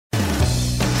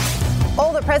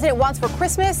what president wants for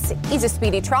Christmas is a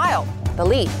speedy trial. The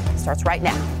lead starts right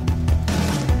now.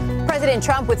 President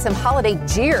Trump with some holiday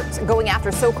jeers going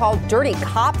after so-called dirty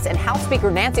cops and House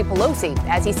Speaker Nancy Pelosi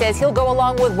as he says he'll go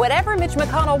along with whatever Mitch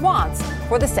McConnell wants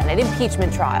for the Senate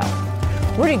impeachment trial.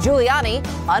 Rudy Giuliani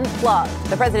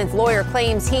unplugged. The president's lawyer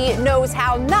claims he knows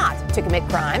how not to commit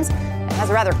crimes and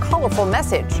has a rather colorful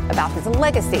message about his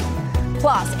legacy.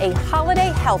 Plus, a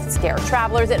holiday health scare.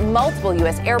 Travelers at multiple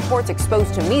U.S. airports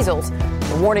exposed to measles.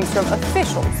 The warnings from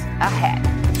officials ahead.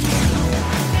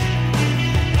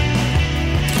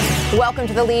 Welcome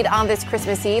to The Lead on this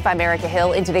Christmas Eve. I'm Erica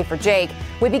Hill, in Today for Jake.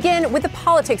 We begin with the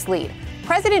politics lead.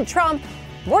 President Trump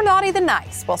more naughty than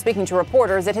nice while speaking to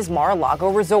reporters at his Mar-a-Lago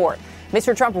resort.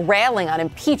 Mr. Trump railing on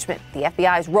impeachment, the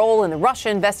FBI's role in the Russia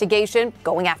investigation,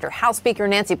 going after House Speaker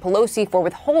Nancy Pelosi for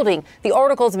withholding the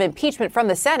articles of impeachment from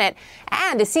the Senate,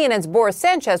 and as CNN's Boris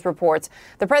Sanchez reports,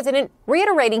 the president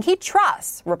reiterating he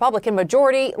trusts Republican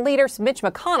Majority Leader Mitch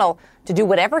McConnell to do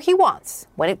whatever he wants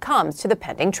when it comes to the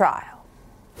pending trial.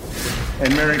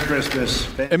 And Merry Christmas.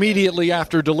 Immediately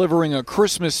after delivering a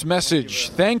Christmas message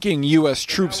thanking U.S.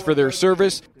 troops for their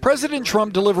service, President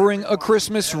Trump delivering a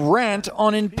Christmas rant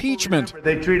on impeachment.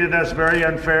 They treated us very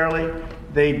unfairly.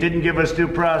 They didn't give us due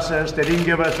process. They didn't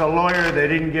give us a lawyer. They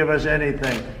didn't give us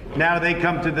anything. Now they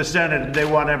come to the Senate and they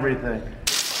want everything.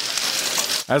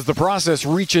 As the process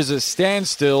reaches a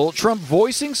standstill, Trump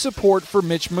voicing support for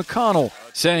Mitch McConnell,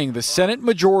 saying the Senate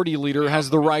Majority Leader has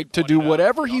the right to do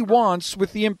whatever he wants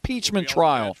with the impeachment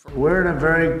trial. We're in a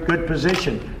very good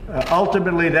position.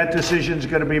 Ultimately, that decision is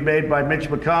going to be made by Mitch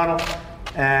McConnell,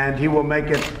 and he will make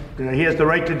it. He has the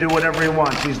right to do whatever he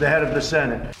wants. He's the head of the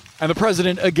Senate. And the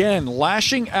president again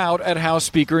lashing out at House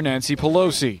Speaker Nancy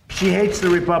Pelosi. She hates the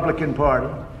Republican Party.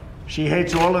 She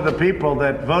hates all of the people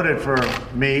that voted for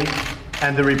me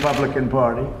and the Republican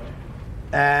Party,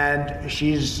 and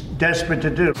she's desperate to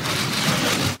do.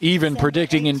 Even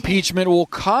predicting impeachment will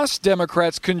cost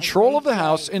Democrats control of the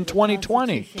House in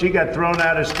 2020. She got thrown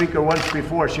out as Speaker once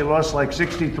before. She lost like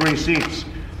 63 seats,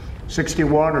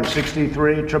 61 or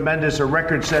 63, tremendous, a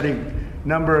record-setting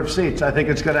number of seats. I think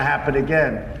it's going to happen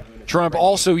again. Trump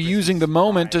also using the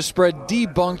moment to spread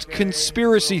debunked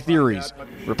conspiracy theories,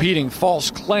 repeating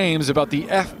false claims about the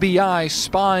FBI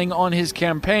spying on his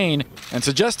campaign and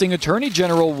suggesting Attorney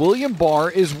General William Barr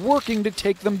is working to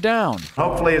take them down.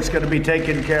 Hopefully it's going to be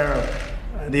taken care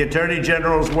of. The Attorney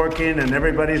General's working and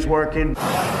everybody's working.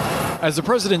 As the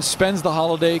president spends the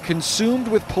holiday consumed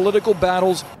with political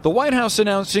battles, the White House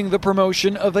announcing the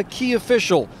promotion of a key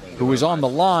official who was on the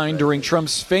line during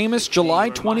Trump's famous July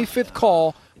 25th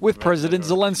call with President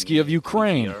Zelensky of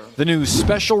Ukraine. The new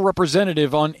special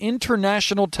representative on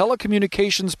international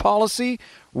telecommunications policy,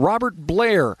 Robert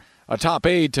Blair, a top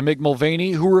aide to Mick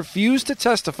Mulvaney who refused to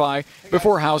testify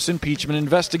before House impeachment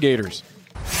investigators.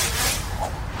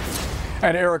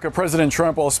 And Erica, President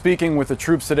Trump, while speaking with the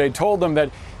troops today, told them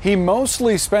that he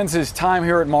mostly spends his time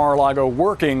here at Mar-a-Lago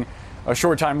working. A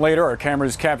short time later, our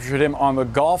cameras captured him on the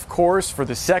golf course for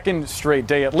the second straight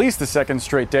day, at least the second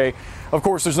straight day. Of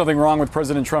course, there's nothing wrong with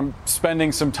President Trump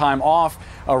spending some time off,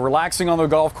 relaxing on the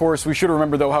golf course. We should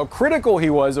remember, though, how critical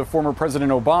he was of former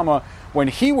President Obama when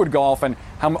he would golf and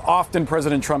how often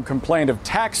President Trump complained of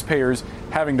taxpayers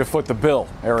having to foot the bill.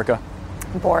 Erica.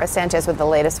 Boris Sanchez with the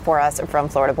latest for us from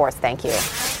Florida. Boris, thank you.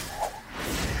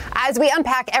 As we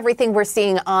unpack everything we're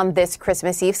seeing on this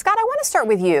Christmas Eve, Scott, I want to start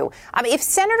with you. If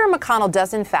Senator McConnell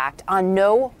does, in fact,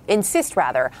 insist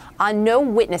on no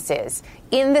witnesses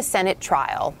in the Senate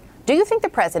trial, do you think the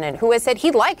president, who has said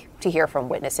he'd like to hear from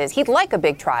witnesses, he'd like a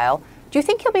big trial, do you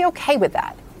think he'll be okay with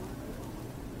that?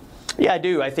 Yeah, I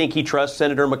do. I think he trusts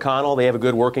Senator McConnell. They have a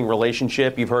good working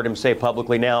relationship. You've heard him say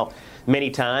publicly now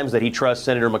many times that he trusts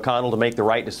Senator McConnell to make the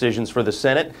right decisions for the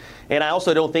Senate. And I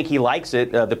also don't think he likes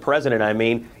it, the president,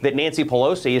 that Nancy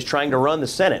Pelosi is trying to run the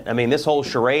Senate. This whole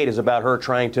charade is about her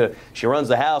she runs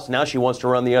the House, now she wants to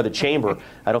run the other chamber.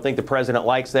 I don't think the president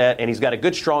likes that, and he's got a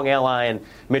good, strong ally in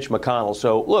Mitch McConnell.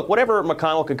 So, look, whatever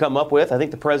McConnell could come up with, I think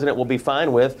the president will be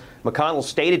fine with. McConnell's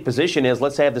stated position is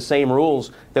let's have the same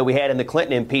rules that we had in the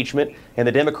Clinton impeachment, and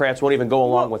the Democrats won't even go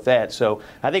along with that. So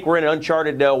I think we're in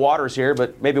uncharted waters here,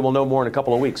 but maybe we'll know more in a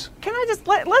couple of weeks. Can I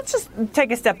let's just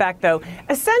take a step back, though.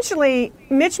 Essentially,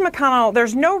 Mitch McConnell,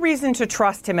 there's no reason to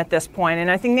trust him at this point, and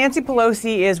I think Nancy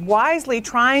Pelosi is wisely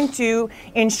trying to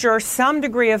ensure some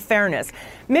degree of fairness.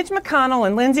 Mitch McConnell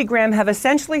and Lindsey Graham have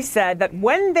essentially said that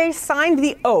when they signed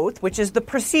the oath, which is the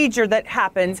procedure that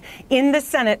happens in the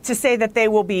Senate to say that they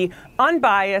will be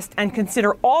unbiased and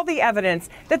consider all the evidence,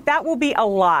 that will be a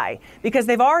lie, because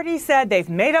they've already said they've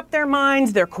made up their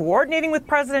minds, they're coordinating with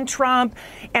President Trump,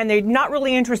 and they're not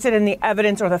really interested in the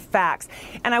evidence or the facts.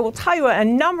 And I will tell you, a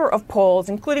number of polls,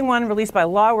 including one released by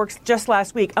LawWorks just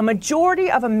last week, a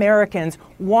majority of Americans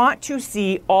want to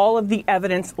see all of the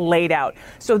evidence laid out.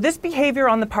 So this behavior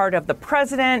on the part of the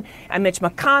president and Mitch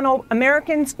McConnell,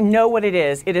 Americans know what it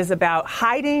is. It is about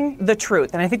hiding the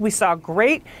truth. And I think we saw a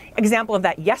great example of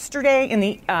that yesterday in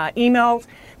the emails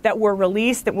that were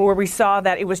released, where we saw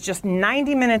that it was just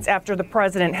 90 minutes after the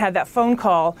president had that phone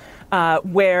call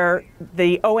where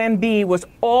the OMB was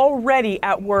already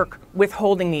at work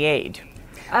withholding the aid.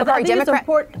 I think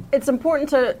it's important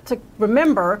to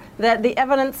remember that the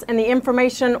evidence and the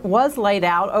information was laid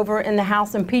out over in the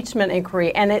House impeachment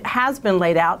inquiry, and it has been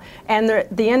laid out. And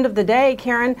at the end of the day,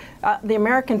 Karen, the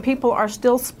American people are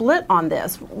still split on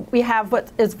this. We have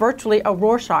what is virtually a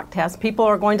Rorschach test. People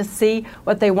are going to see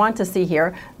what they want to see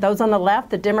here. Those on the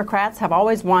left, the Democrats, have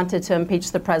always wanted to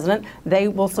impeach the president. They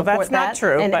will support that. That's not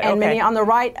true. And many on the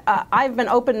right, I've been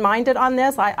open-minded on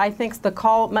this. I think the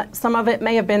call, some of it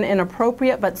may have been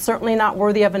inappropriate, but certainly not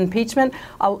worthy of impeachment.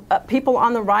 People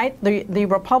on the right, the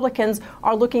Republicans,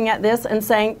 are looking at this and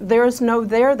saying there is no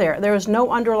there. There is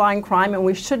no underlying crime, and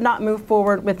we should not move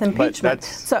forward with impeachment.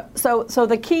 So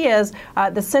the key is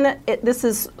the Senate. This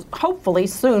is hopefully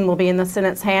soon will be in the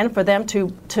Senate's hand for them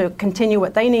to continue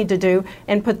what they need to do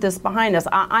and put this behind us.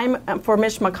 I'm for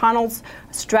Mitch McConnell's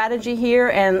strategy here,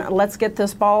 and let's get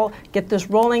this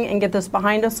rolling and get this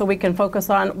behind us so we can focus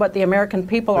on what the American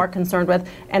people are concerned with,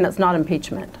 and it's not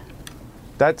impeachment.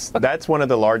 That's one of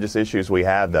the largest issues we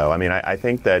have, though. I mean, I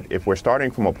think that if we're starting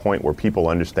from a point where people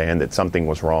understand that something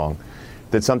was wrong,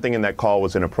 that something in that call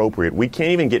was inappropriate, we can't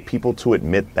even get people to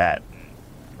admit that.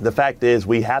 The fact is,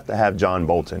 we have to have John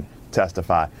Bolton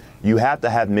testify. You have to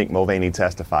have Mick Mulvaney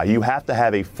testify. You have to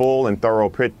have a full and thorough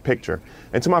picture.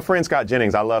 And to my friend Scott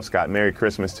Jennings, I love Scott. Merry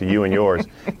Christmas to you and yours.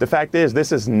 The fact is,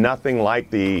 this is nothing like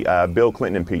the Bill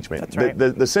Clinton impeachment. That's right.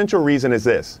 The central reason is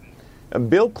this.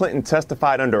 Bill Clinton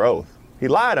testified under oath. He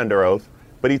lied under oath,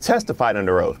 but he testified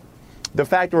under oath. The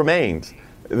fact remains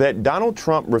that Donald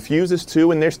Trump refuses to,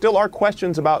 and there still are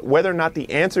questions about whether or not the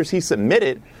answers he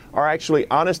submitted are actually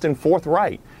honest and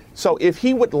forthright. So if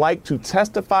he would like to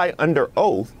testify under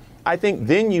oath, I think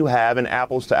then you have an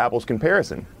apples to apples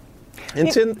comparison.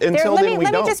 Until then, we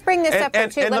don't. Let me just bring this up.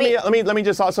 Let me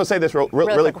just also say this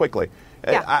really quickly.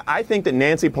 Yeah. I think that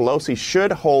Nancy Pelosi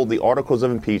should hold the articles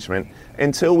of impeachment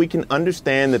until we can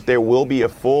understand that there will be a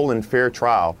full and fair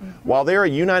trial. Mm-hmm. While there are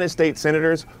United States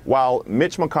senators, while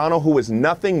Mitch McConnell, who is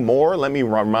nothing more, let me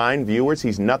remind viewers,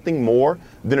 he's nothing more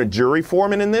than a jury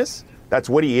foreman in this. That's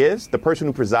what he is. The person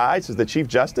who presides is the Chief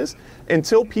Justice.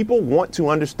 Until people want to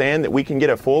understand that we can get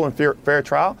a full and fair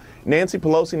trial, Nancy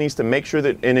Pelosi needs to make sure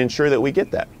that and ensure that we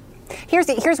get that.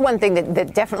 Here's one thing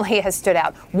that definitely has stood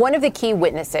out. One of the key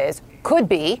witnesses could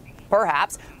be,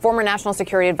 perhaps, former National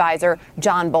Security Advisor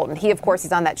John Bolton. He, of course,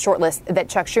 is on that short list that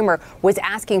Chuck Schumer was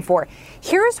asking for.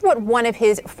 Here's what one of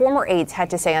his former aides had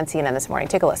to say on CNN this morning.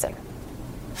 Take a listen.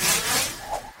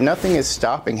 Nothing is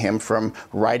stopping him from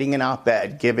writing an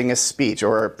op-ed, giving a speech,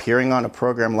 or appearing on a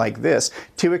program like this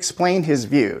to explain his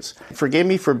views. Forgive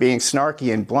me for being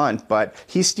snarky and blunt, but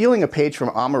he's stealing a page from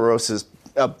Omarosa's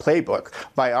playbook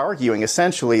by arguing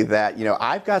essentially that,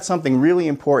 I've got something really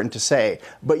important to say,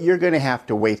 but you're going to have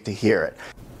to wait to hear it.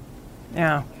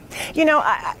 Yeah.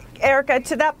 Erica,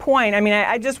 to that point,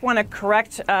 I just want to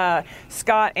correct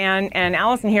Scott and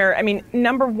Allison here.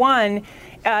 Number one,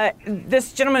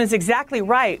 this gentleman is exactly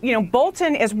right.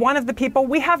 Bolton is one of the people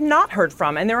we have not heard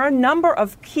from. And there are a number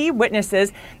of key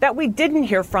witnesses that we didn't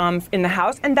hear from in the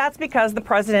House. And that's because the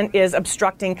president is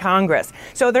obstructing Congress.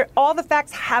 So all the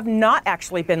facts have not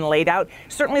actually been laid out.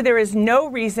 Certainly there is no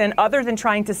reason other than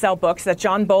trying to sell books that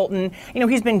John Bolton,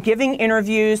 he's been giving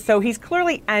interviews. So he's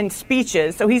clearly, and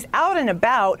speeches. So he's out and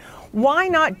about. Why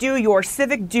not do your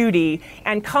civic duty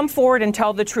and come forward and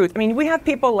tell the truth? We have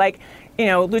people like,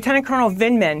 Lieutenant Colonel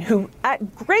Vindman, who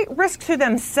at great risk to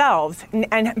themselves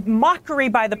and mockery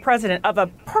by the president of a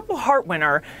Purple Heart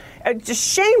winner, just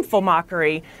shameful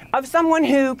mockery of someone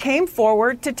who came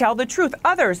forward to tell the truth.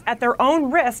 Others, at their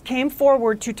own risk, came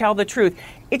forward to tell the truth.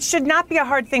 It should not be a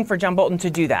hard thing for John Bolton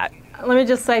to do that. Let me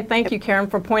just say thank you, Karen,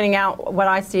 for pointing out what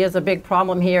I see as a big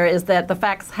problem here is that the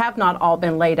facts have not all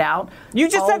been laid out. You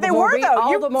just said they were, though.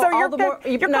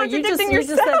 You're contradicting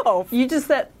yourself. You just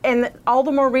said, and all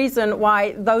the more reason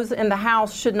why those in the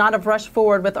House should not have rushed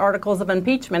forward with articles of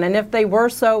impeachment. And if they were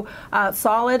so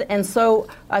solid and so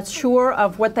sure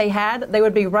of what they had, they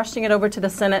would be rushing it over to the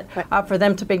Senate for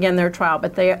them to begin their trial.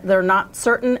 But they're not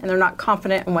certain and they're not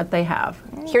confident in what they have.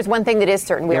 Here's one thing that is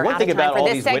certain. We are out of time for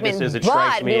this segment,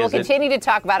 but we will continue to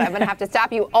talk about it. I'm going to have to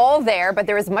stop you all there, but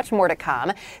there is much more to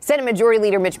come. Senate Majority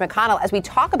Leader Mitch McConnell, as we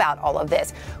talk about all of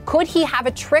this, could he have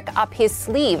a trick up his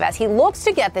sleeve as he looks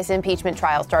to get this impeachment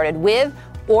trial started with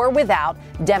or without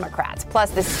Democrats?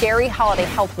 Plus, the scary holiday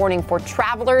health warning for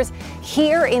travelers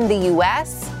here in the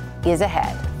U.S. is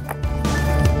ahead.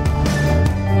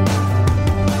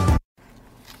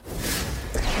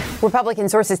 Republican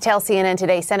sources tell CNN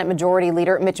today Senate Majority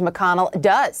Leader Mitch McConnell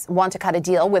does want to cut a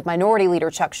deal with Minority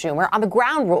Leader Chuck Schumer on the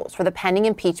ground rules for the pending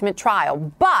impeachment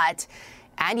trial. But,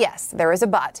 and yes, there is a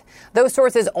but, those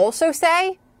sources also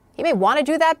say he may want to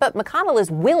do that, but McConnell is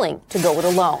willing to go it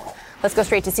alone. Let's go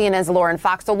straight to CNN's Lauren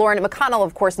Fox. So, Lauren, McConnell,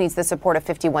 of course, needs the support of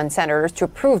 51 senators to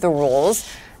approve the rules.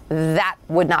 That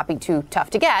would not be too tough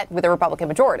to get with a Republican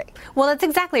majority. Well, that's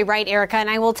exactly right, Erica. And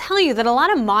I will tell you that a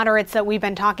lot of moderates that we've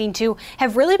been talking to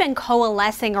have really been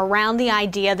coalescing around the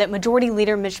idea that Majority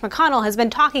Leader Mitch McConnell has been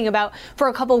talking about for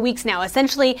a couple of weeks now.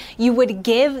 Essentially, you would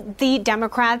give the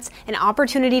Democrats an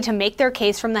opportunity to make their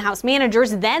case from the House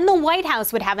managers. Then the White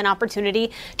House would have an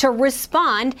opportunity to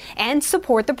respond and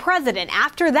support the president.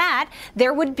 After that,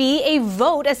 there would be a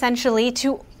vote essentially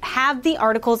to have the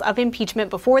articles of impeachment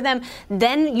before them.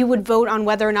 Then you would vote on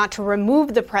whether or not to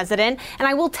remove the president. And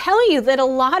I will tell you that a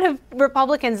lot of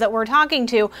Republicans that we're talking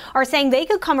to are saying they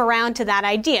could come around to that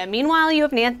idea. Meanwhile, you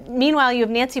have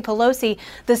Nancy Pelosi,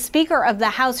 the Speaker of the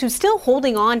House, who's still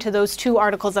holding on to those two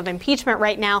articles of impeachment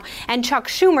right now. And Chuck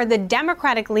Schumer, the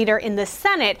Democratic leader in the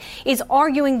Senate, is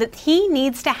arguing that he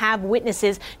needs to have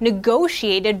witnesses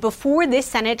negotiated before this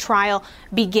Senate trial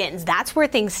begins. That's where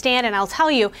things stand. And I'll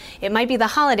tell you, it might be the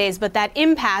holidays, but that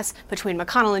impasse between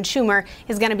McConnell and Schumer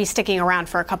is going to be sticking around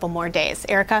for a couple more days.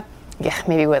 Erica? Yeah,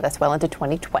 maybe with us well into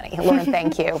 2020. Lauren,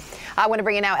 thank you. I want to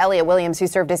bring in now Elliot Williams, who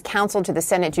served as counsel to the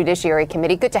Senate Judiciary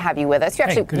Committee. Good to have you with us. You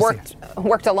actually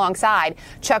worked alongside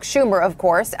Chuck Schumer, of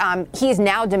course. He's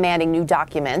now demanding new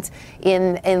documents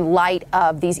in light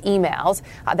of these emails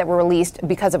that were released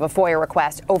because of a FOIA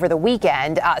request over the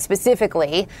weekend,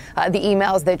 specifically the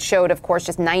emails that showed, of course,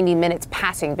 just 90 minutes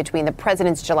passing between the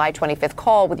president's July 25th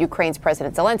call with Ukraine's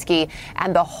President Zelensky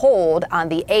and the hold on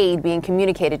the aid being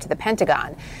communicated to the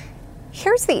Pentagon.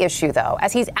 Here's the issue, though.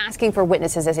 As he's asking for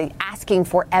witnesses, as he's asking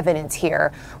for evidence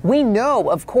here, we know,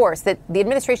 of course, that the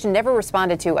administration never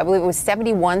responded to, I believe it was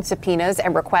 71 subpoenas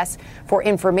and requests for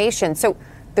information. So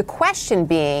the question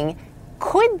being,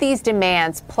 could these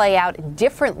demands play out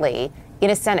differently in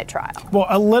a Senate trial? Well,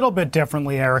 a little bit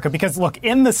differently, Erica, because, look,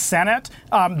 in the Senate,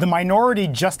 the minority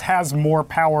just has more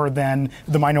power than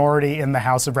the minority in the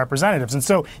House of Representatives. And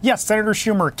so, yes, Senator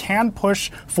Schumer can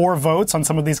push for votes on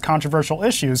some of these controversial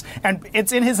issues. And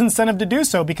it's in his incentive to do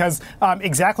so because,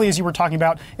 exactly as you were talking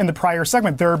about in the prior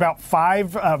segment, there are about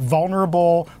 5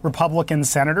 vulnerable Republican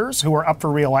senators who are up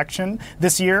for re-election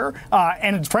this year.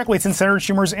 And frankly, it's in Senator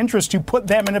Schumer's interest to put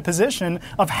them in a position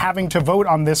of having to vote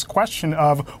on this question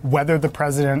of whether the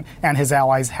president and his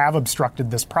allies have obstructed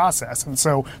this process. And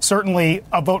so certainly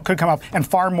a vote could come up, and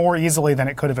far more easily than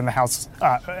it could have in the House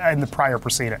in the prior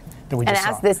proceeding that we just saw.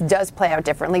 And as this does play out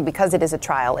differently, because it is a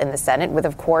trial in the Senate with,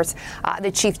 of course,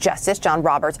 the Chief Justice, John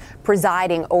Roberts,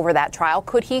 presiding over that trial,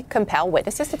 could he compel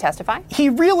witnesses to testify? He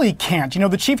really can't. You know,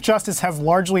 the Chief Justice has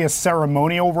largely a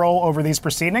ceremonial role over these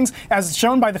proceedings, as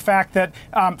shown by the fact that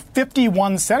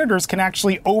 51 senators can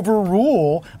actually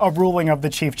overrule a ruling of the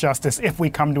Chief Justice if we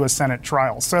come to a Senate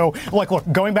trial. So, look,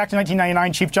 going back to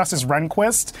 1999, Chief Justice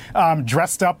Rehnquist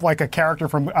dressed up like a character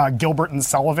from Gilbert and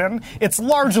Sullivan. It's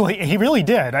largely, he really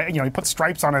did. He put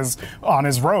stripes on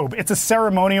his robe. It's a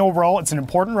ceremonial role. It's an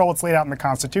important role. It's laid out in the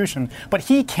Constitution. But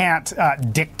he can't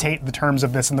dictate the terms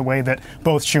of this in the way that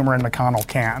both Schumer and McConnell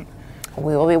can.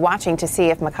 We will be watching to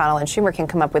see if McConnell and Schumer can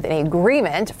come up with an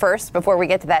agreement. First, before we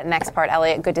get to that next part,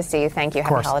 Elliot, good to see you. Thank you.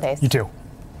 Happy holidays. You too.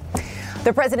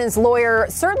 The president's lawyer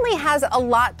certainly has a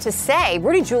lot to say.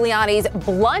 Rudy Giuliani's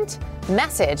blunt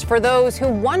message for those who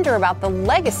wonder about the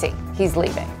legacy he's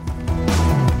leaving.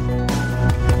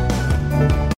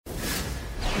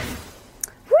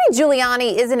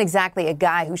 Giuliani isn't exactly a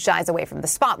guy who shies away from the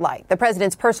spotlight. The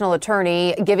president's personal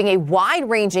attorney giving a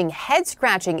wide-ranging,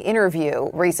 head-scratching interview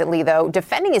recently, though,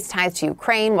 defending his ties to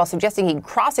Ukraine while suggesting he'd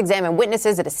cross-examine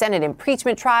witnesses at a Senate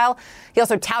impeachment trial. He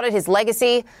also touted his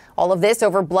legacy. All of this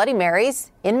over Bloody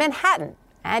Marys in Manhattan.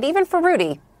 And even for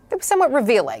Rudy, it was somewhat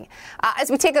revealing. As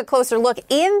we take a closer look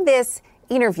in this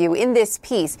interview, in this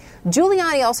piece,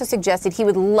 Giuliani also suggested he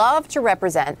would love to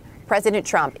represent President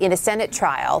Trump in a Senate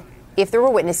trial if there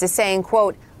were witnesses saying,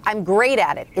 quote, "I'm great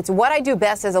at it. It's what I do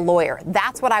best as a lawyer.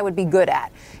 That's what I would be good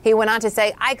at." He went on to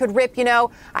say, "I could rip,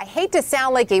 I hate to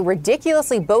sound like a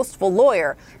ridiculously boastful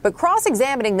lawyer, but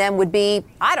cross-examining them would be,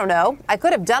 I don't know. I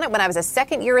could have done it when I was a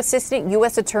second-year assistant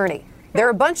U.S. attorney. They're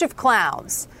a bunch of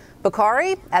clowns."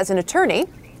 Bakari, as an attorney,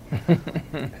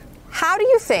 how do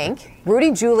you think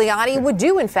Rudy Giuliani would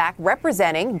do, in fact,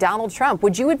 representing Donald Trump?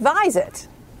 Would you advise it?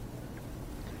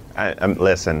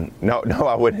 Listen, no,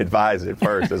 I wouldn't advise it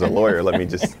first as a lawyer. Let me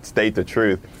just state the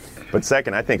truth. But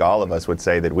second, I think all of us would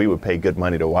say that we would pay good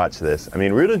money to watch this. I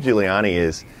mean, Rudy Giuliani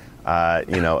is,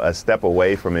 a step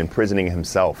away from imprisoning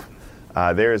himself.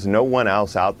 There is no one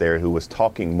else out there who was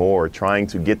talking more, trying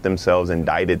to get themselves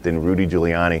indicted than Rudy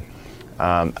Giuliani.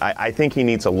 I think he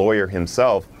needs a lawyer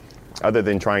himself other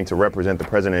than trying to represent the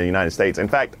president of the United States. In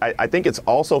fact, I think it's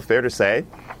also fair to say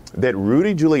that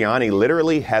Rudy Giuliani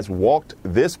literally has walked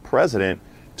this president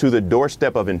to the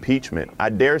doorstep of impeachment. I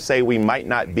dare say we might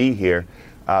not be here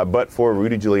but for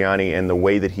Rudy Giuliani and the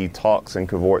way that he talks and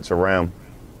cavorts around.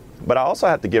 But I also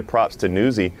have to give props to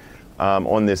Newsy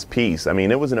on this piece. I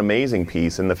mean, it was an amazing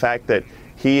piece. And the fact that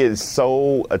he is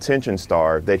so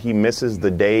attention-starved that he misses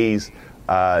the days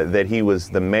that he was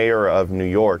the mayor of New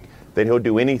York, that he'll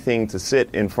do anything to sit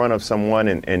in front of someone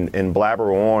and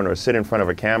blabber on or sit in front of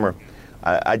a camera.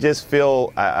 I just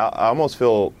feel, I almost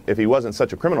feel, if he wasn't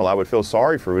such a criminal, I would feel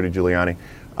sorry for Rudy Giuliani.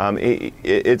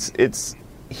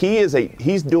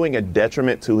 He's doing a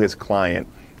detriment to his client.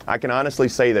 I can honestly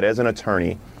say that as an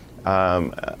attorney,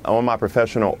 on my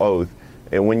professional oath,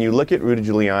 and when you look at Rudy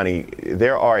Giuliani,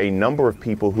 there are a number of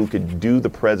people who could do the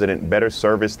president better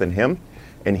service than him.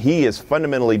 And he is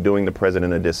fundamentally doing the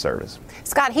president a disservice.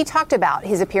 Scott, he talked about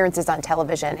his appearances on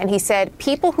television, and he said,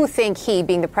 people who think he,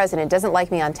 being the president, doesn't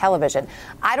like me on television,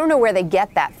 I don't know where they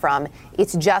get that from.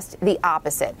 It's just the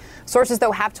opposite. Sources,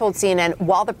 though, have told CNN,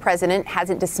 while the president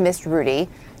hasn't dismissed Rudy,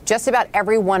 just about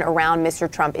everyone around Mr.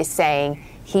 Trump is saying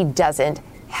he doesn't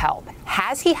help.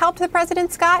 Has he helped the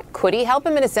president, Scott? Could he help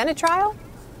him in a Senate trial?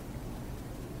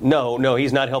 No,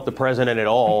 he's not helped the president at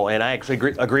all, and I actually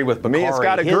agree with Bakari. Me and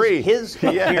Scott agree. His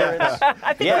appearance.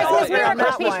 I think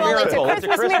it's a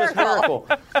Christmas miracle.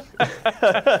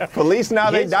 Police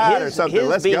now they died or something.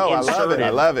 Let's go.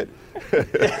 I love it.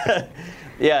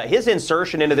 Yeah, his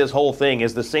insertion into this whole thing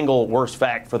is the single worst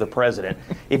fact for the president.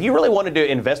 If you really wanted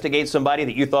to investigate somebody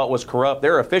that you thought was corrupt,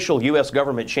 there are official U.S.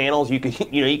 government channels you could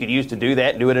use to do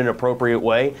that and do it in an appropriate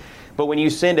way. But when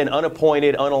you send an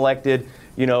unappointed, unelected,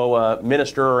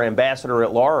 minister or ambassador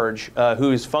at large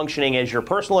who's functioning as your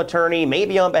personal attorney,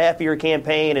 maybe on behalf of your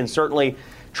campaign, and certainly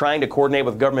trying to coordinate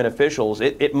with government officials,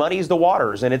 it muddies the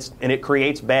waters and it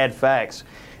creates bad facts.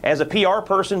 As a PR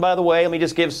person, by the way, let me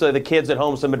just give the kids at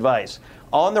home some advice.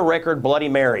 On the record Bloody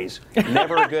Marys,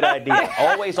 never a good idea.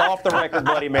 Always off the record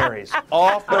Bloody Marys.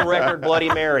 Off the record Bloody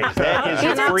Marys. That is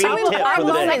your free tip for the day.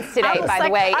 Moments today, by the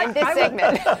way, in this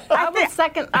segment.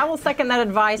 I will second that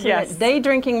advice. Yes. Day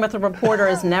drinking with a reporter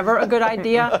is never a good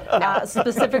idea.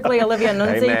 Specifically, Olivia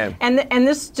Nunzi. Amen. And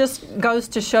this just goes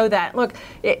to show that. Look,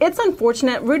 it's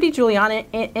unfortunate. Rudy Giuliani,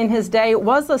 in his day,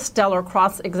 was a stellar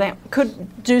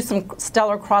could do some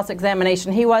stellar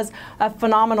cross-examination. He was a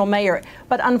phenomenal mayor.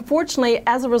 But unfortunately,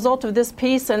 as a result of this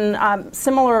piece and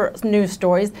similar news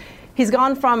stories, he's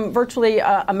gone from virtually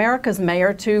America's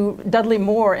mayor to Dudley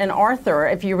Moore and Arthur,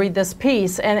 if you read this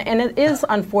piece. And it is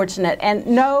unfortunate. And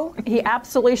no, he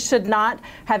absolutely should not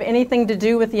have anything to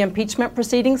do with the impeachment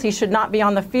proceedings. He should not be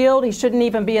on the field. He shouldn't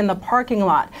even be in the parking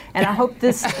lot. And I hope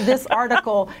this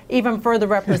article even further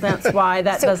represents why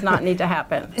that does not need to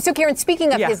happen. So, Karen,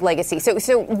 speaking of his legacy, so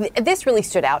this really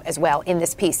stood out as well in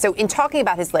this piece. So in talking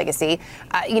about his legacy,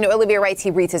 Olivia writes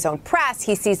he reads his own press.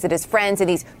 He sees that his friends and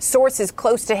these sources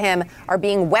close to him are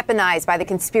being weaponized by the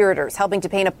conspirators, helping to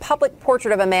paint a public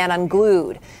portrait of a man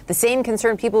unglued. The same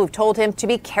concerned people who've told him to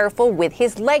be careful with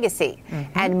his legacy.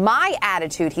 Mm-hmm. And my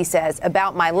attitude, he says,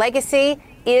 about my legacy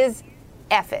is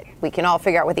F it. We can all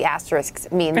figure out what the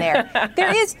asterisks mean there.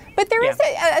 There is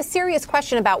a serious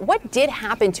question about what did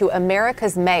happen to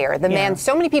America's mayor, the man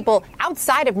so many people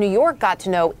outside of New York got to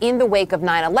know in the wake of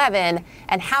 9/11,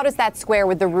 and how does that square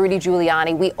with the Rudy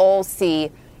Giuliani we all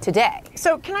see today.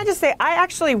 So can I just say, I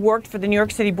actually worked for the New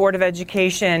York City Board of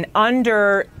Education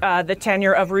under the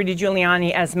tenure of Rudy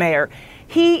Giuliani as mayor.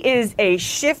 He is a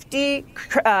shifty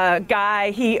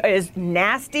guy. He is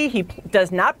nasty. He does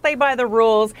not play by the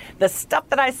rules. The stuff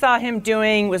that I saw him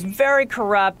doing was very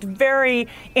corrupt, very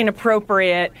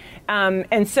inappropriate. And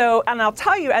I'll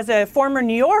tell you, as a former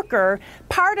New Yorker,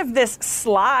 part of this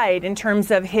slide in terms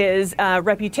of his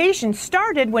reputation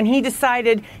started when he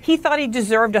decided he thought he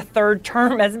deserved a third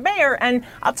term as mayor. And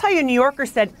I'll tell you, New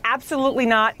Yorkers said, absolutely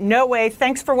not. No way.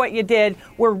 Thanks for what you did.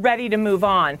 We're ready to move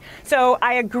on. So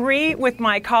I agree with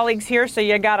my colleagues here. So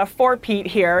you got a four-peat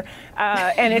here.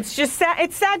 And it's just sad.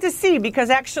 It's sad to see, because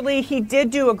actually he did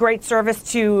do a great service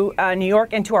to New York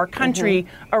and to our country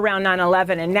around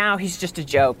 9/11. And now he's just a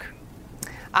joke.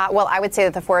 Well, I would say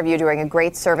that the four of you are doing a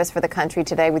great service for the country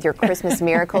today with your Christmas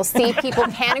miracles. See, people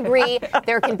can agree.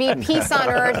 There can be peace on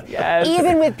earth,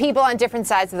 even with people on different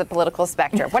sides of the political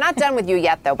spectrum. We're not done with you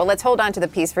yet, though, but let's hold on to the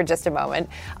peace for just a moment.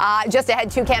 Just ahead,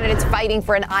 two candidates fighting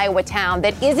for an Iowa town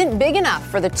that isn't big enough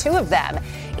for the two of them.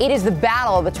 It is the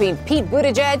battle between Pete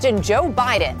Buttigieg and Joe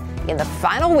Biden in the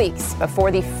final weeks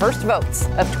before the first votes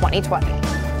of 2020.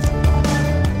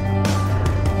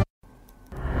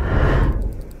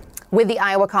 With the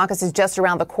Iowa caucuses just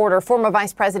around the corner, former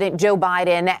Vice President Joe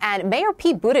Biden and Mayor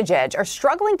Pete Buttigieg are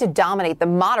struggling to dominate the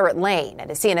moderate lane. And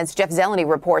as CNN's Jeff Zeleny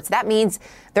reports, that means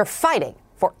they're fighting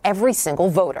for every single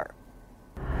voter.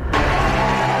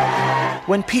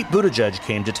 When Pete Buttigieg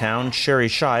came to town, Sherry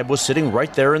Scheib was sitting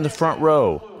right there in the front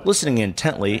row, listening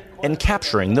intently and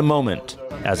capturing the moment.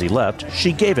 As he left,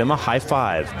 she gave him a high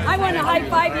five. I want to high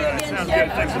five you again,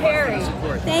 Sherry.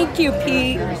 Thank you,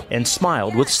 Pete. And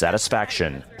smiled with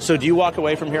satisfaction. So do you walk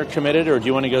away from here committed, or do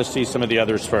you want to go see some of the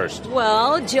others first?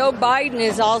 Well, Joe Biden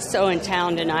is also in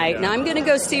town tonight, and I'm going to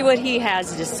go see what he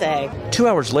has to say. 2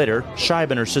 hours later,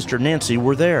 Scheib and her sister Nancy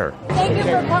were there. Thank you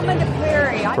for coming to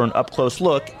Perry. For an up-close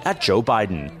look at Joe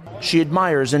Biden. She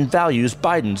admires and values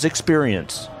Biden's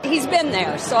experience. He's been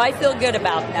there, so I feel good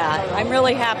about that. I'm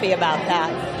really happy about that.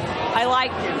 I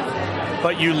like him.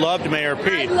 But you loved Mayor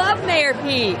Pete. I love Mayor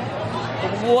Pete.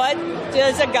 What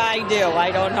does a guy do?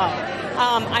 I don't know.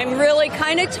 I'm really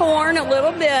kind of torn a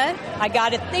little bit. I got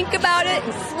to think about it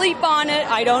and sleep on it.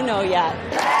 I don't know yet.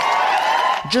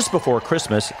 Just before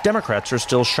Christmas, Democrats are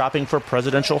still shopping for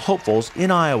presidential hopefuls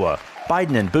in Iowa.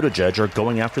 Biden and Buttigieg are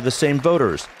going after the same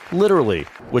voters, literally,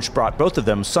 which brought both of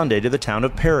them Sunday to the town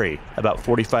of Perry, about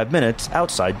 45 minutes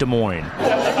outside Des Moines.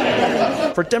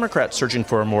 For Democrats searching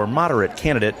for a more moderate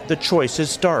candidate, the choice is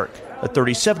stark. A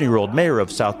 37-year-old mayor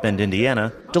of South Bend,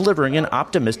 Indiana, delivering an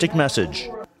optimistic message.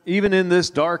 Even in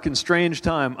this dark and strange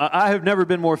time, I have never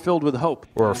been more filled with hope.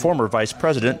 Or a former vice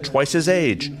president twice his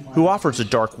age, who offers a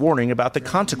dark warning about the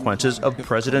consequences of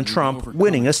President Trump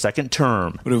winning a second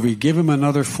term. But if we give him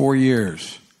another 4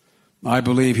 years, I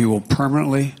believe he will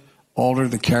permanently alter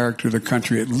the character of the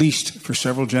country, at least for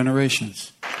several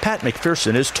generations. Pat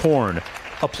McPherson is torn,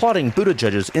 applauding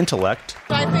Buttigieg's intellect.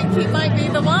 I think he might be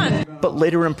the one. But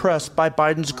later impressed by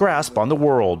Biden's grasp on the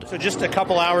world. So just a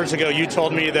couple hours ago, you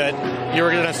told me that you were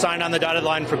going to sign on the dotted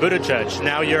line for Buttigieg.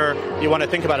 Now you want to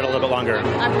think about it a little bit longer.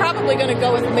 I'm probably going to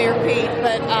go with Mayor Pete,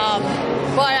 but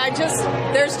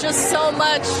there's just so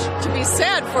much to be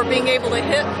said for being able to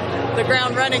hit the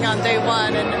ground running on day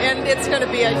one, and it's going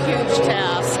to be a huge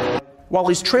task. While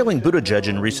he's trailing Buttigieg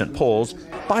in recent polls,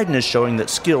 Biden is showing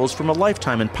that skills from a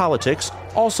lifetime in politics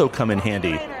also come in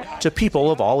handy to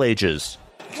people of all ages.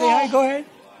 Say hi, go ahead.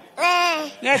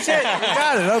 That's it. You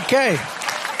got it. Okay.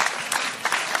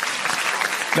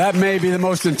 That may be the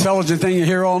most intelligent thing you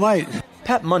hear all night.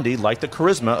 Pat Mundy liked the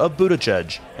charisma of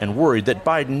Buttigieg and worried that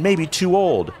Biden may be too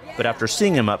old. But after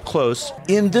seeing him up close,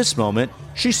 in this moment,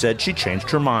 she said she changed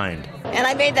her mind. And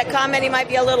I made that comment, he might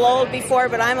be a little old before,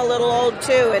 but I'm a little old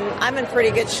too, and I'm in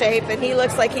pretty good shape, and he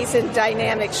looks like he's in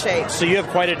dynamic shape. So you have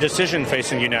quite a decision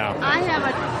facing you now. I have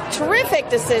a terrific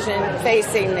decision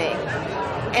facing me,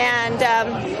 and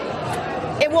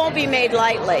it won't be made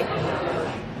lightly.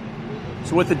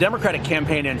 So with the Democratic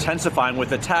campaign intensifying,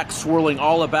 with attacks swirling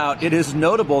all about, it is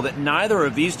notable that neither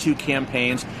of these two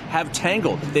campaigns have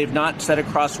tangled. They've not said a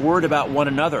cross word about one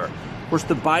another. Of course,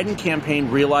 the Biden campaign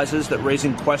realizes that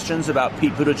raising questions about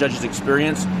Pete Buttigieg's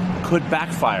experience could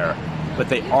backfire. But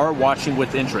they are watching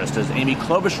with interest as Amy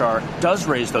Klobuchar does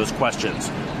raise those questions.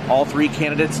 All three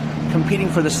candidates competing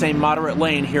for the same moderate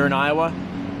lane here in Iowa,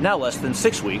 now less than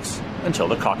 6 weeks until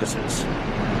the caucuses.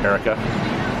 Erica.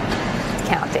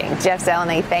 counting. Jeff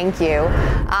Zeleny, thank you.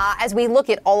 As we look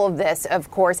at all of this,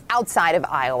 of course, outside of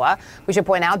Iowa, we should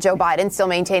point out Joe Biden still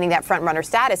maintaining that front-runner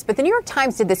status. But the New York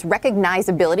Times did this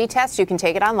recognizability test. You can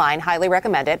take it online. Highly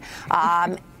recommend it.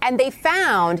 And they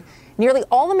found nearly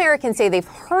all Americans say they've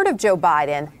heard of Joe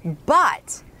Biden,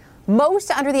 but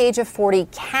most under the age of 40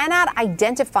 cannot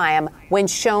identify him when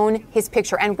shown his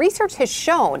picture. And research has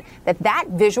shown that that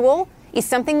visual is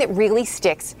something that really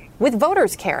sticks with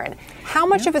voters, Karen. How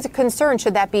much of a concern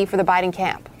should that be for the Biden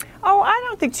camp? Oh, I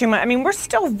don't think too much. I mean, we're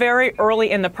still very early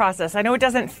in the process. I know it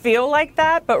doesn't feel like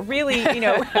that, but really,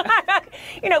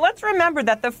 let's remember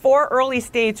that the 4 early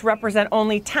states represent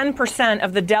only 10%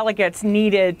 of the delegates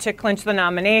needed to clinch the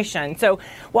nomination. So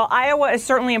while Iowa is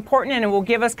certainly important and it will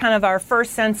give us kind of our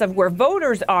first sense of where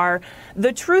voters are,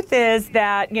 the truth is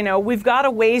that, we've got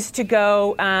a ways to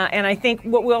go. And I think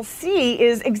what we'll see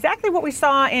is exactly what we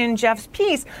saw in Jeff's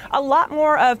piece, a lot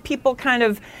more of people kind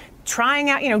of trying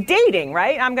out, dating,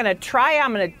 right? I'm going to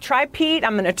try Pete.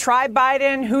 I'm going to try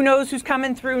Biden. Who knows who's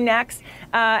coming through next?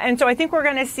 And so I think we're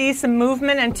going to see some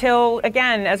movement until,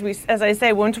 again, as I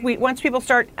say, once people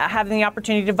start having the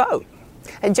opportunity to vote.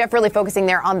 And Jeff, really focusing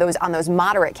there on those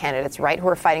moderate candidates, right, who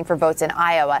are fighting for votes in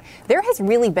Iowa. There has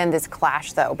really been this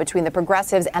clash, though, between the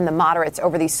progressives and the moderates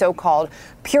over these so-called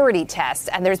purity tests.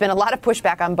 And there's been a lot of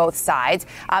pushback on both sides,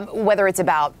 whether it's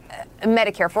about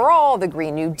Medicare for all, the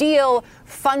Green New Deal,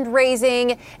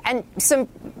 fundraising, and some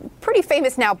pretty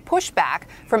famous now pushback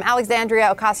from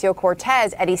Alexandria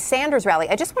Ocasio-Cortez at a Sanders rally.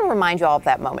 I just want to remind you all of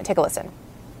that moment. Take a listen.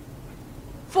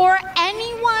 For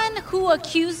anyone who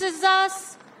accuses us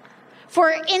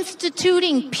for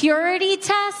instituting purity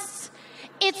tests,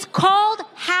 it's called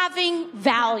having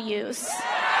values.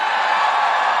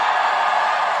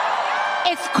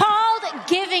 It's called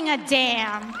giving a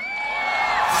damn.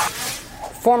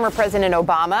 Former President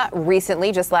Obama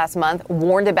recently, just last month,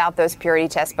 warned about those purity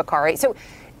tests, Bakari. So,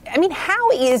 I mean,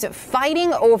 how is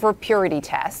fighting over purity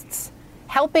tests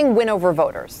helping win over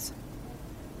voters?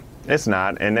 It's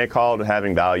not. And they're called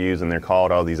having values, and they're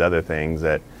called all these other things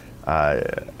that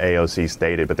AOC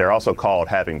stated, but they're also called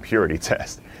having purity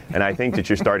tests. And I think that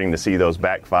you're starting to see those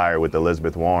backfire with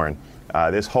Elizabeth Warren.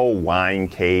 This whole wine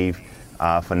cave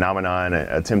phenomenon,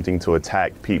 attempting to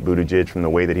attack Pete Buttigieg from the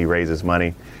way that he raises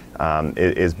money,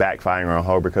 is backfiring on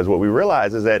her, because what we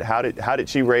realize is that how did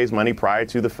she raise money prior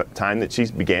to the time that she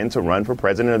began to run for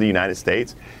president of the United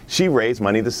States? She raised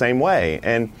money the same way.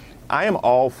 And I am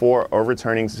all for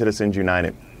overturning Citizens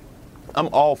United. I'm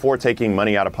all for taking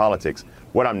money out of politics.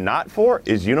 What I'm not for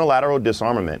is unilateral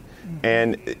disarmament.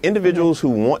 And individuals who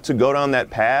want to go down that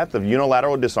path of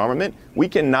unilateral disarmament, we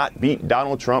cannot beat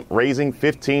Donald Trump raising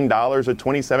 $15 or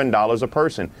 $27 a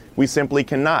person. We simply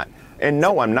cannot. And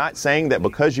no, I'm not saying that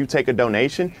because you take a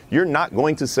donation, you're not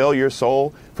going to sell your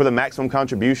soul for the maximum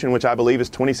contribution, which I believe is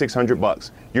 $2,600.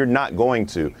 You're not going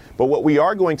to. But what we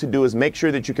are going to do is make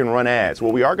sure that you can run ads.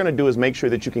 What we are going to do is make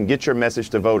sure that you can get your message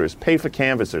to voters, pay for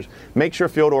canvassers, make sure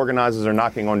field organizers are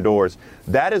knocking on doors.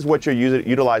 That is what you're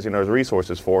utilizing those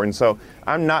resources for. And so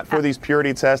I'm not for these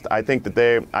purity tests. I think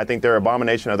they're an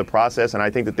abomination of the process, and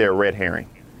I think that they're a red herring.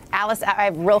 Alice, I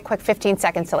have real quick 15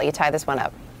 seconds to let you tie this one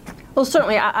up. Well,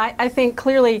 certainly, I think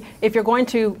clearly if you're going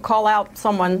to call out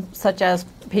someone such as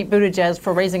Pete Buttigieg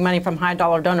for raising money from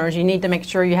high-dollar donors, you need to make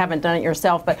sure you haven't done it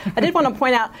yourself. But I did want to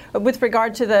point out, with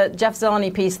regard to the Jeff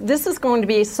Zeleny piece, this is going to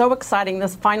be so exciting,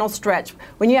 this final stretch.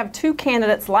 When you have two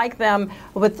candidates like them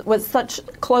with such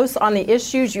close on the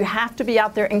issues, you have to be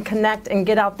out there and connect and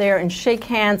get out there and shake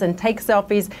hands and take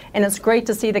selfies. And it's great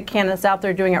to see the candidates out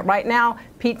there doing it right now.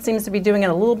 Pete seems to be doing it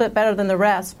a little bit better than the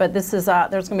rest, but this is there's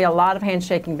going to be a lot of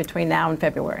handshaking between now and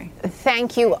February.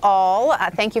 Thank you all.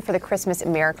 Thank you for the Christmas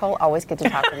miracle. Always good to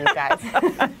talk with you guys.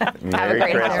 Have a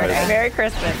great holiday. Merry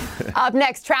Christmas. Up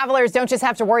next, travelers don't just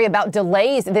have to worry about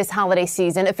delays this holiday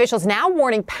season. Officials now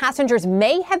warning passengers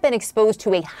may have been exposed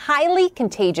to a highly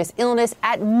contagious illness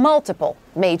at multiple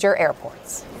major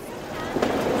airports.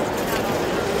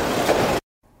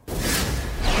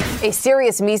 A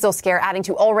serious measles scare adding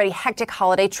to already hectic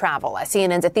holiday travel. As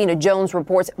CNN's Athena Jones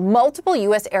reports, multiple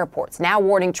U.S. airports now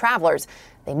warning travelers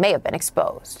they may have been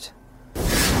exposed.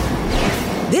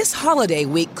 This holiday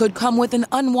week could come with an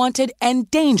unwanted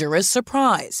and dangerous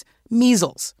surprise: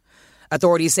 measles.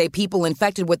 Authorities say people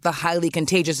infected with the highly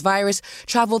contagious virus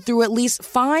traveled through at least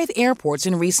 5 airports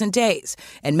in recent days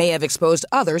and may have exposed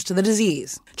others to the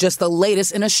disease. Just the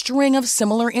latest in a string of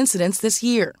similar incidents this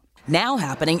year. Now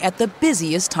happening at the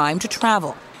busiest time to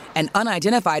travel. An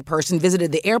unidentified person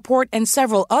visited the airport and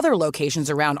several other locations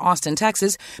around Austin,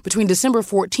 Texas, between December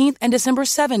 14th and December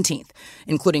 17th,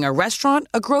 including a restaurant,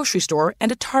 a grocery store,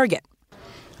 and a Target.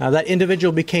 That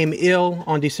individual became ill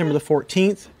on December the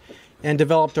 14th and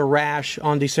developed a rash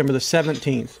on December the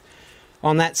 17th.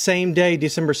 On that same day,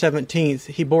 December 17th,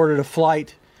 he boarded a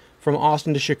flight from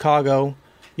Austin to Chicago,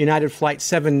 United Flight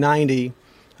 790,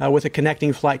 with a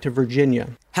connecting flight to Virginia.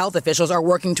 Health officials are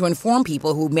working to inform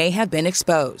people who may have been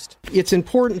exposed. It's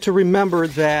important to remember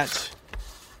that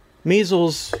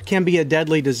measles can be a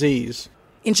deadly disease.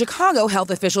 In Chicago, health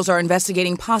officials are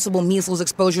investigating possible measles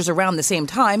exposures around the same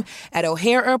time at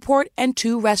O'Hare Airport and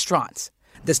 2 restaurants.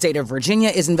 The state of Virginia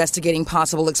is investigating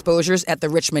possible exposures at the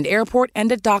Richmond Airport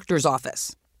and a doctor's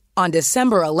office. On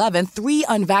December 11th, 3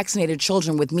 unvaccinated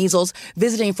children with measles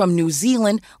visiting from New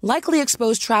Zealand likely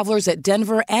exposed travelers at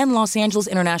Denver and Los Angeles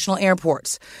international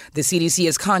airports. The CDC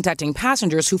is contacting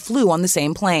passengers who flew on the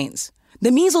same planes.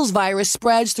 The measles virus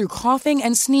spreads through coughing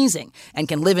and sneezing and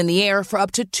can live in the air for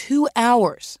up to 2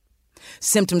 hours.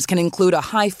 Symptoms can include a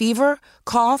high fever,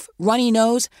 cough, runny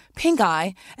nose, pink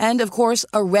eye, and, of course,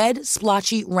 a red,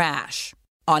 splotchy rash.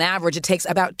 On average, it takes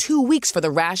about 2 weeks for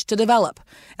the rash to develop,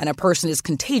 and a person is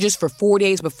contagious for 4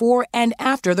 days before and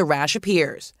after the rash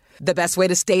appears. The best way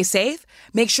to stay safe?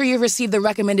 Make sure you receive the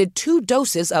recommended 2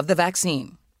 doses of the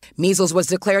vaccine. Measles was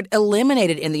declared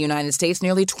eliminated in the United States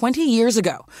nearly 20 years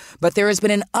ago, but there has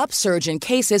been an upsurge in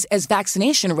cases as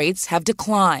vaccination rates have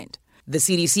declined. The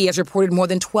CDC has reported more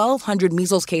than 1,200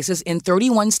 measles cases in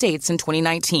 31 states in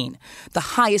 2019, the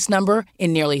highest number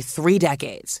in nearly 3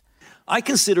 decades. I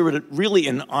consider it really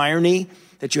an irony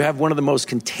that you have one of the most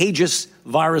contagious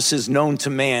viruses known to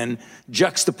man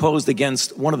juxtaposed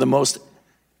against one of the most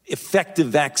effective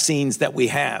vaccines that we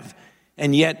have.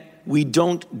 And yet we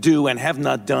don't do and have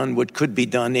not done what could be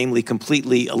done, namely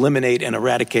completely eliminate and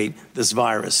eradicate this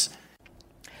virus.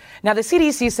 Now, the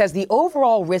CDC says the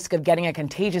overall risk of getting a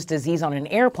contagious disease on an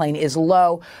airplane is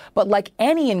low, but like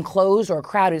any enclosed or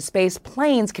crowded space,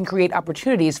 planes can create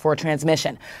opportunities for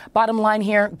transmission. Bottom line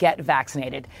here, get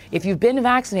vaccinated. If you've been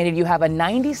vaccinated, you have a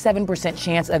 97%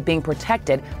 chance of being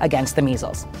protected against the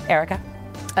measles. Erica?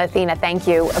 Athena, thank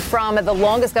you. From the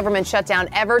longest government shutdown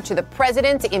ever to the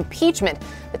president's impeachment,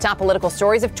 the top political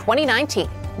stories of 2019.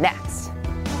 Next.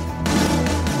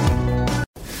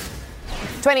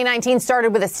 2019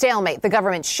 started with a stalemate. The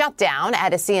government shutdown.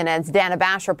 As CNN's Dana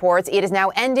Bash reports, it is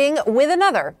now ending with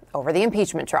another over the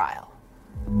impeachment trial.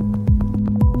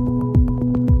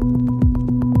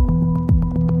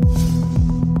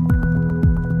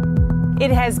 It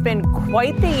has been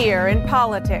quite the year in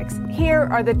politics. Here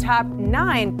are the top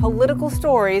 9 political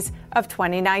stories of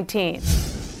 2019.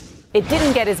 It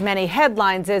didn't get as many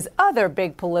headlines as other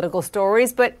big political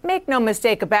stories, but make no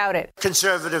mistake about it.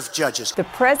 Conservative judges. The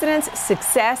president's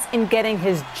success in getting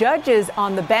his judges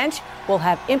on the bench will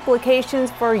have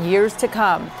implications for years to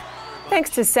come. Thanks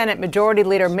to Senate Majority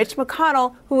Leader Mitch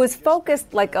McConnell, who was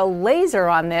focused like a laser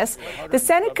on this, the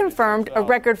Senate confirmed a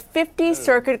record 50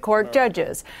 circuit court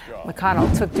judges.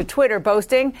 McConnell took to Twitter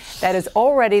boasting that is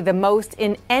already the most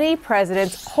in any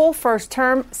president's whole first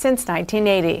term since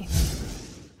 1980.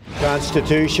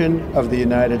 Constitution of the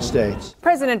United States.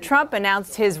 President Trump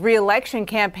announced his re-election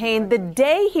campaign the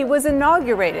day he was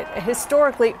inaugurated, a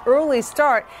historically early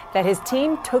start that his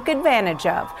team took advantage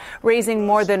of, raising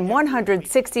more than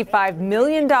 $165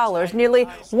 million, nearly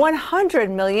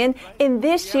 $100 million in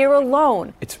this year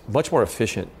alone. It's much more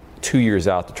efficient 2 years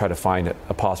out to try to find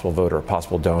a possible voter, a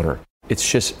possible donor. It's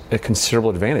just a considerable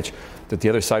advantage that the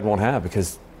other side won't have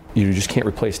because you just can't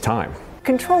replace time.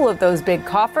 Control of those big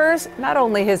coffers, not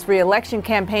only his re-election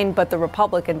campaign, but the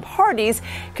Republican parties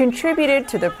contributed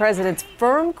to the president's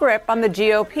firm grip on the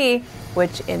GOP,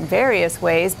 which in various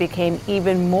ways became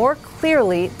even more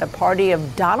clearly the party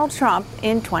of Donald Trump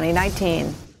in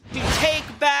 2019. To take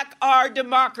back our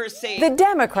democracy. The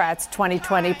Democrats'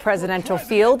 2020 presidential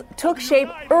field took shape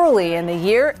early in the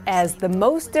year as the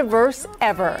most diverse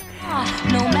ever.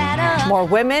 No matter. More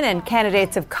women and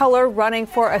candidates of color running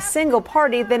for a single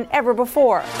party than ever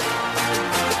before.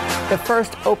 The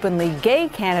first openly gay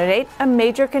candidate, a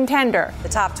major contender. The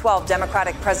top 12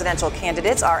 Democratic presidential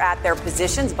candidates are at their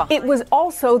positions behind. It was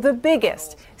also the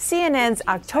biggest. CNN's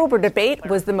October debate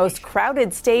was the most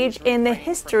crowded stage in the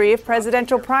history of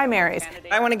presidential primaries.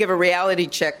 I want to give a reality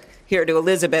check here to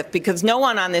Elizabeth, because no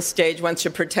one on this stage wants to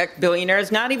protect billionaires.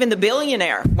 Not even the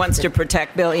billionaire wants to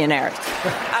protect billionaires.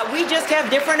 We just have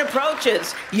different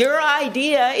approaches. Your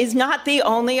idea is not the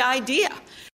only idea.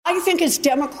 I think as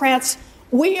Democrats,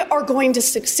 we are going to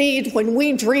succeed when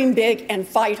we dream big and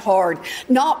fight hard,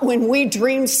 not when we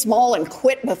dream small and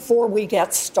quit before we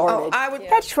get started.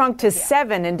 That shrunk to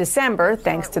 7 in December,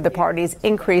 thanks to the party's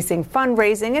increasing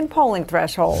fundraising and polling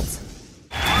thresholds.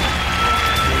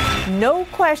 No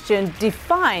question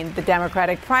defined the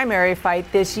Democratic primary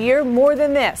fight this year more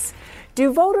than this.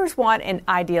 Do voters want an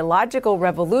ideological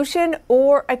revolution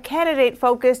or a candidate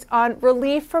focused on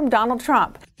relief from Donald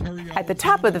Trump? At the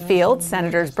top of the field,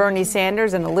 Senators Bernie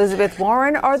Sanders and Elizabeth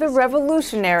Warren are the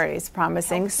revolutionaries,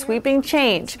 promising sweeping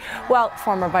change, while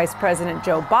former Vice President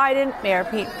Joe Biden, Mayor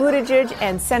Pete Buttigieg,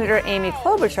 and Senator Amy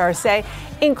Klobuchar say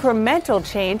incremental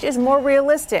change is more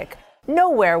realistic.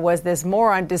 Nowhere was this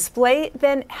more on display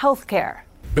than health care.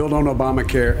 Build on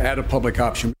Obamacare, add a public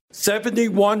option.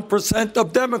 71%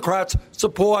 of Democrats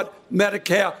support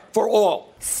Medicare for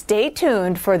all. Stay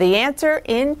tuned for the answer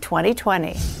in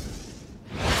 2020.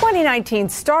 2019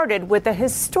 started with a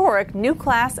historic new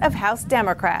class of House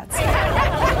Democrats.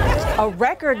 A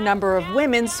record number of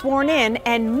women sworn in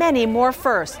and many more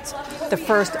firsts. The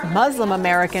first Muslim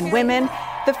American women,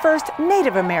 the first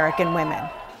Native American women.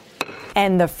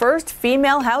 And the first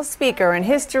female House Speaker in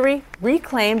history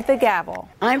reclaimed the gavel.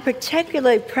 I'm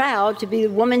particularly proud to be the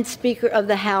woman Speaker of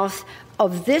the House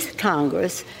of this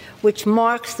Congress, which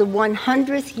marks the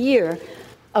 100th year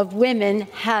of women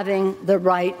having the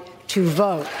right to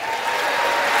vote.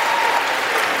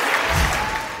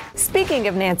 Speaking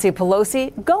of Nancy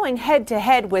Pelosi, going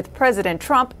head-to-head with President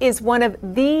Trump is one of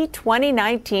the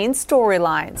 2019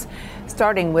 storylines.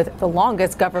 Starting with the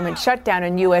longest government shutdown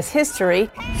in U.S. history.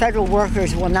 Federal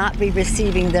workers will not be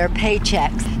receiving their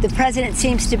paychecks. The president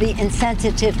seems to be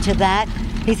insensitive to that.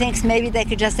 He thinks maybe they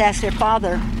could just ask their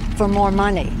father for more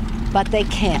money, but they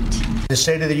can't. The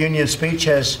State of the Union speech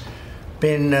has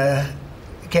been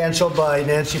canceled by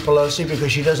Nancy Pelosi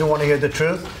because she doesn't want to hear the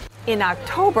truth. In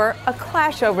October, a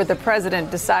clash over the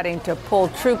president deciding to pull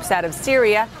troops out of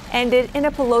Syria ended in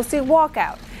a Pelosi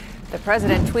walkout. The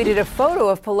president tweeted a photo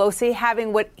of Pelosi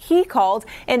having what he called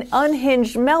an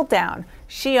unhinged meltdown.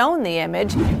 She owned the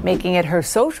image, making it her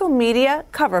social media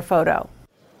cover photo.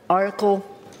 Article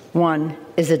 1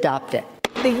 is adopted.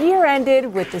 The year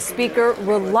ended with the speaker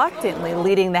reluctantly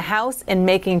leading the House in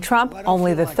making Trump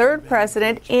only the third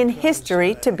president in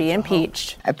history to be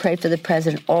impeached. I pray for the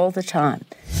president all the time.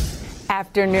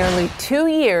 After nearly 2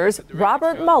 years,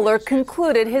 Robert Mueller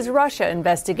concluded his Russia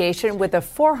investigation with a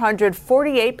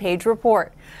 448-page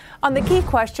report. On the key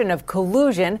question of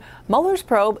collusion, Mueller's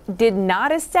probe did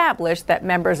not establish that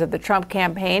members of the Trump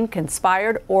campaign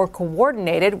conspired or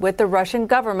coordinated with the Russian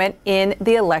government in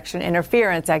the election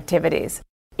interference activities.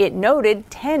 It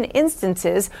noted 10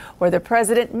 instances where the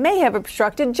president may have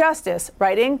obstructed justice,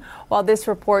 writing, while this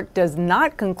report does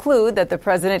not conclude that the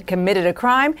president committed a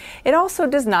crime, it also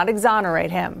does not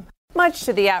exonerate him. Much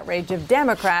to the outrage of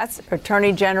Democrats,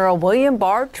 Attorney General William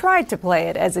Barr tried to play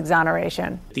it as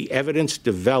exoneration. The evidence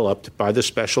developed by the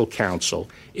special counsel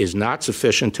is not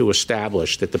sufficient to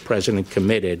establish that the president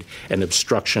committed an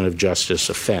obstruction of justice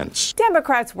offense.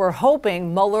 Democrats were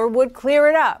hoping Mueller would clear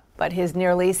it up, but his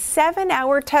nearly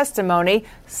 7-hour testimony,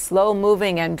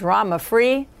 slow-moving and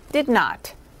drama-free, did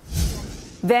not.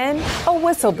 Then, a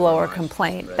whistleblower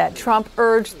complaint that Trump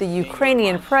urged the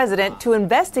Ukrainian president to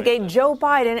investigate Joe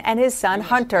Biden and his son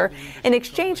Hunter in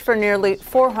exchange for nearly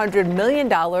 $400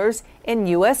 million in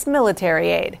U.S. military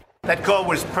aid. That call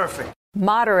was perfect.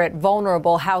 Moderate,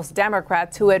 vulnerable House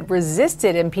Democrats who had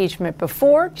resisted impeachment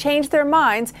before changed their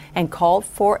minds and called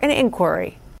for an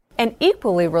inquiry. An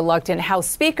equally reluctant House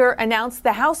Speaker announced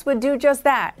the House would do just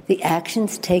that. The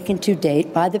actions taken to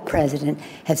date by the president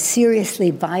have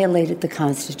seriously violated the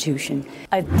Constitution.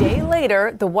 A day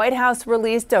later, the White House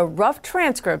released a rough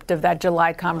transcript of that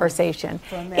July conversation.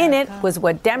 In it was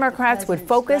what Democrats would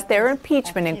focus their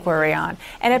impeachment inquiry on,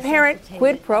 an apparent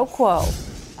quid pro quo.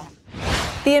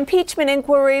 The impeachment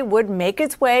inquiry would make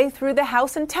its way through the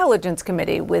House Intelligence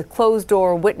Committee with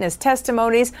closed-door witness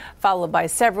testimonies, followed by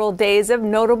several days of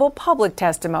notable public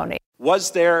testimony.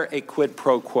 Was there a quid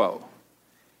pro quo?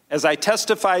 As I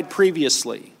testified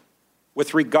previously,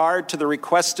 with regard to the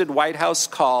requested White House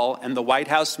call and the White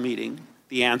House meeting,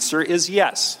 the answer is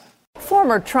yes.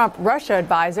 Former Trump Russia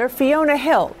advisor Fiona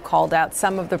Hill called out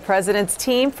some of the president's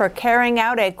team for carrying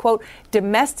out a, quote,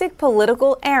 domestic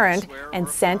political errand and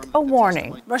sent a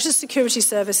warning. Russia's security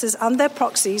services and their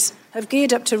proxies have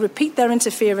geared up to repeat their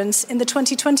interference in the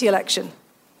 2020 election.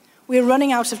 We are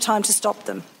running out of time to stop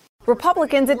them.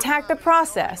 Republicans attacked the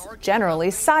process,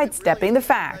 generally sidestepping the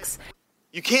facts.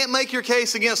 You can't make your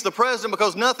case against the president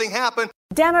because nothing happened.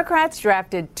 Democrats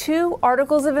drafted 2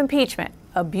 articles of impeachment,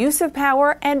 abuse of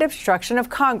power and obstruction of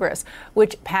Congress,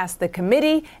 which passed the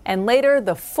committee and later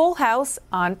the full House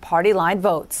on party-line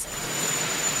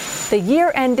votes. The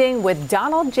year ending with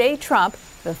Donald J. Trump,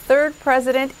 the third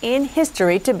president in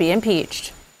history to be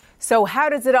impeached. So how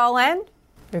does it all end?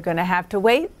 You're going to have to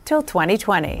wait till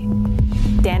 2020.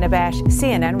 Dana Bash,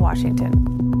 CNN,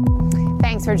 Washington.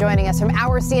 Thanks for joining us. From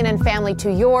our CNN family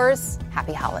to yours,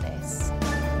 happy holidays.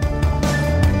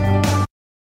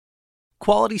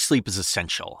 Quality sleep is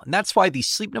essential, and that's why the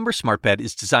Sleep Number Smart Bed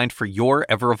is designed for your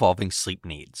ever-evolving sleep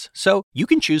needs. So you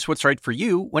can choose what's right for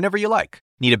you whenever you like.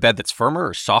 Need a bed that's firmer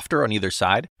or softer on either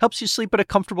side? Helps you sleep at a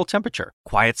comfortable temperature.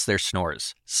 Quiets their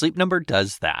snores. Sleep Number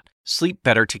does that. Sleep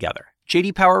better together.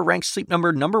 J.D. Power ranks Sleep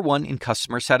Number #1 in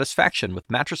customer satisfaction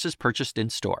with mattresses purchased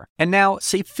in-store. And now,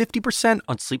 save 50%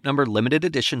 on Sleep Number limited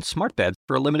edition smart beds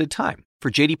for a limited time. For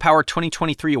J.D. Power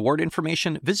 2023 award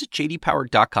information, visit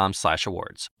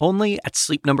jdpower.com/awards. Only at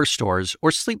Sleep Number stores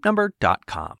or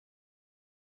sleepnumber.com.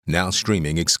 Now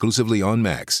streaming exclusively on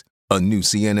Max, a new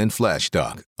CNN flash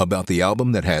doc about the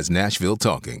album that has Nashville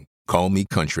talking, Call Me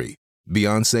Country.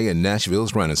 Beyoncé and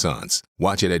Nashville's Renaissance.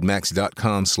 Watch it at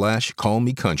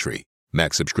max.com/callmecountry.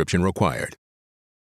 Max subscription required.